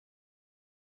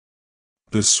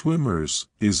The Swimmers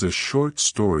is a short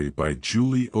story by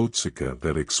Julie Otsuka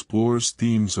that explores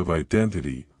themes of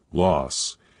identity,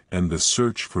 loss, and the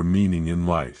search for meaning in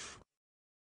life.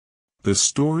 The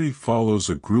story follows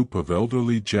a group of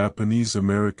elderly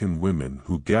Japanese-American women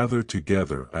who gather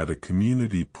together at a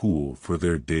community pool for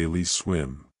their daily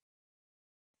swim.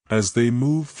 As they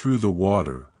move through the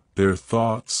water, their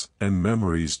thoughts and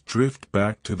memories drift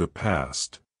back to the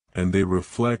past, and they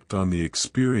reflect on the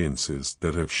experiences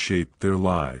that have shaped their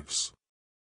lives.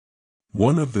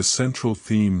 One of the central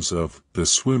themes of The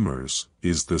Swimmers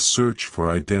is the search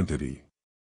for identity.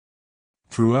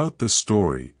 Throughout the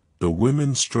story, the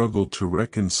women struggle to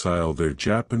reconcile their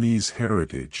Japanese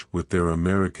heritage with their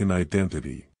American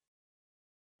identity.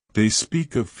 They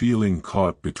speak of feeling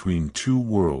caught between two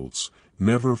worlds,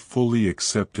 never fully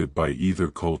accepted by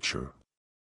either culture.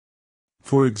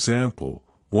 For example,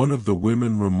 one of the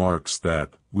women remarks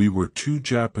that, "We were too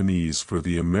Japanese for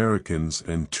the Americans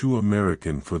and too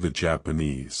American for the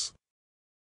Japanese."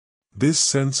 This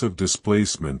sense of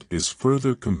displacement is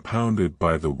further compounded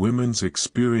by the women's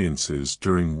experiences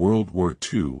during World War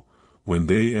II, when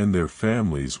they and their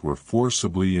families were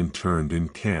forcibly interned in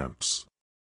camps.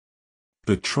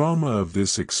 The trauma of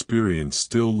this experience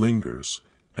still lingers,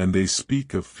 and they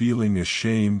speak of feeling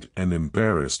ashamed and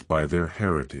embarrassed by their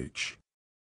heritage.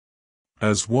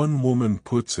 As one woman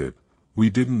puts it, "We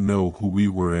didn't know who we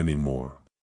were anymore."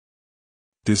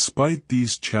 Despite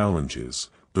these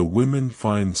challenges, the women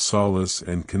find solace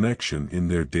and connection in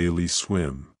their daily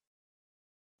swim.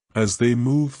 As they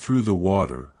move through the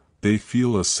water, they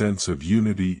feel a sense of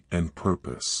unity and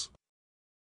purpose.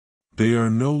 They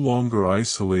are no longer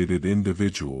isolated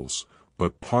individuals,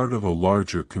 but part of a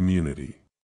larger community.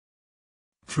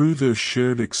 Through their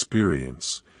shared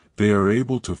experience, they are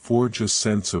able to forge a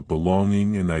sense of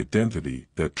belonging and identity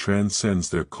that transcends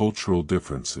their cultural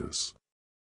differences.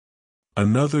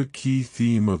 Another key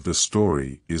theme of the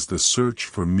story is the search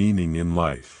for meaning in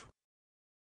life.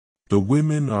 The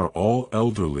women are all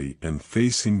elderly and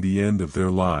facing the end of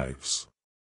their lives.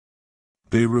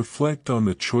 They reflect on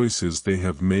the choices they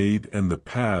have made and the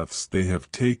paths they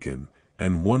have taken,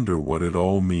 and wonder what it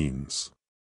all means.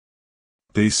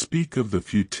 They speak of the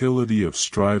futility of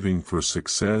striving for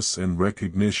success and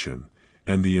recognition,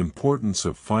 and the importance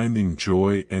of finding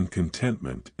joy and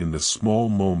contentment in the small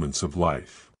moments of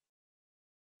life.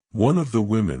 One of the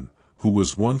women, who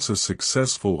was once a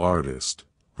successful artist,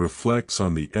 reflects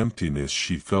on the emptiness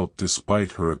she felt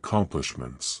despite her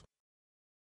accomplishments.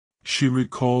 She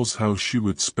recalls how she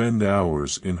would spend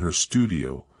hours in her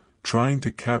studio, trying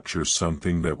to capture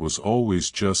something that was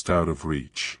always just out of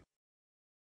reach.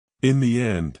 In the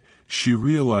end, she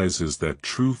realizes that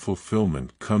true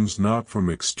fulfillment comes not from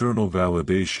external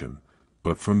validation,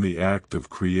 but from the act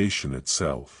of creation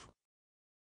itself.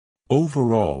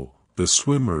 Overall, The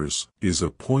Swimmers is a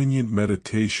poignant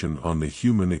meditation on the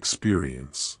human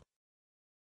experience.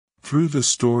 Through the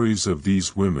stories of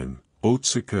these women,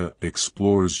 Otsuka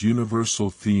explores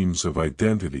universal themes of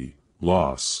identity,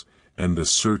 loss, and the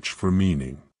search for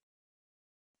meaning.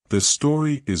 The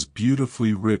story is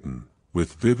beautifully written,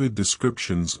 with vivid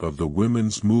descriptions of the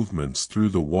women's movements through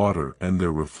the water and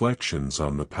their reflections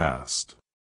on the past.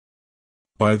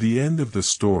 By the end of the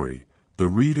story, the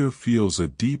reader feels a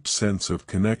deep sense of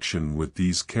connection with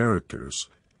these characters,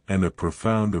 and a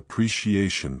profound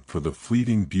appreciation for the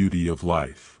fleeting beauty of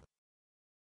life.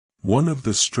 One of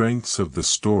the strengths of the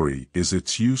story is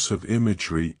its use of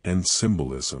imagery and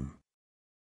symbolism.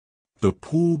 The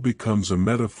pool becomes a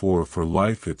metaphor for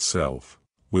life itself,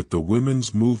 with the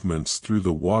women's movements through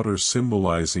the water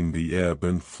symbolizing the ebb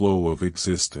and flow of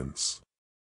existence.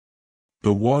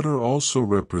 The water also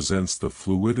represents the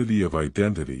fluidity of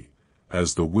identity,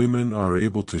 as the women are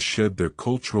able to shed their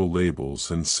cultural labels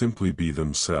and simply be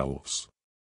themselves.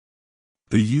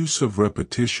 The use of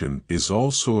repetition is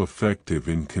also effective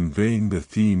in conveying the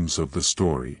themes of the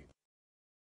story.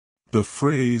 The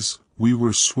phrase, "We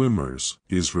were swimmers,"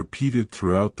 is repeated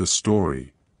throughout the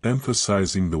story,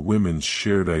 emphasizing the women's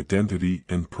shared identity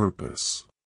and purpose.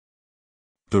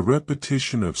 The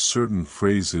repetition of certain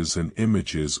phrases and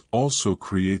images also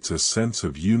creates a sense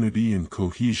of unity and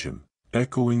cohesion,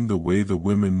 echoing the way the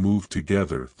women move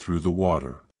together through the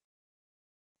water.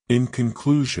 In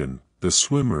conclusion, The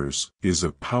Swimmers is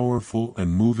a powerful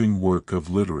and moving work of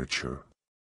literature.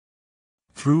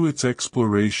 Through its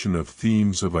exploration of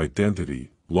themes of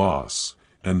identity, loss,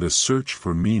 and the search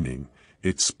for meaning,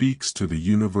 it speaks to the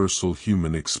universal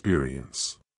human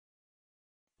experience.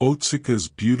 Otsuka's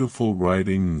beautiful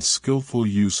writing and skillful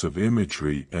use of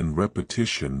imagery and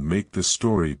repetition make the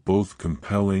story both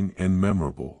compelling and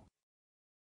memorable.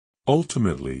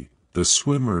 Ultimately, The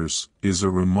Swimmers, is a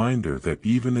reminder that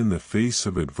even in the face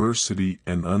of adversity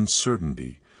and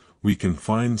uncertainty, we can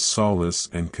find solace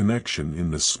and connection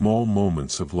in the small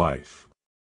moments of life.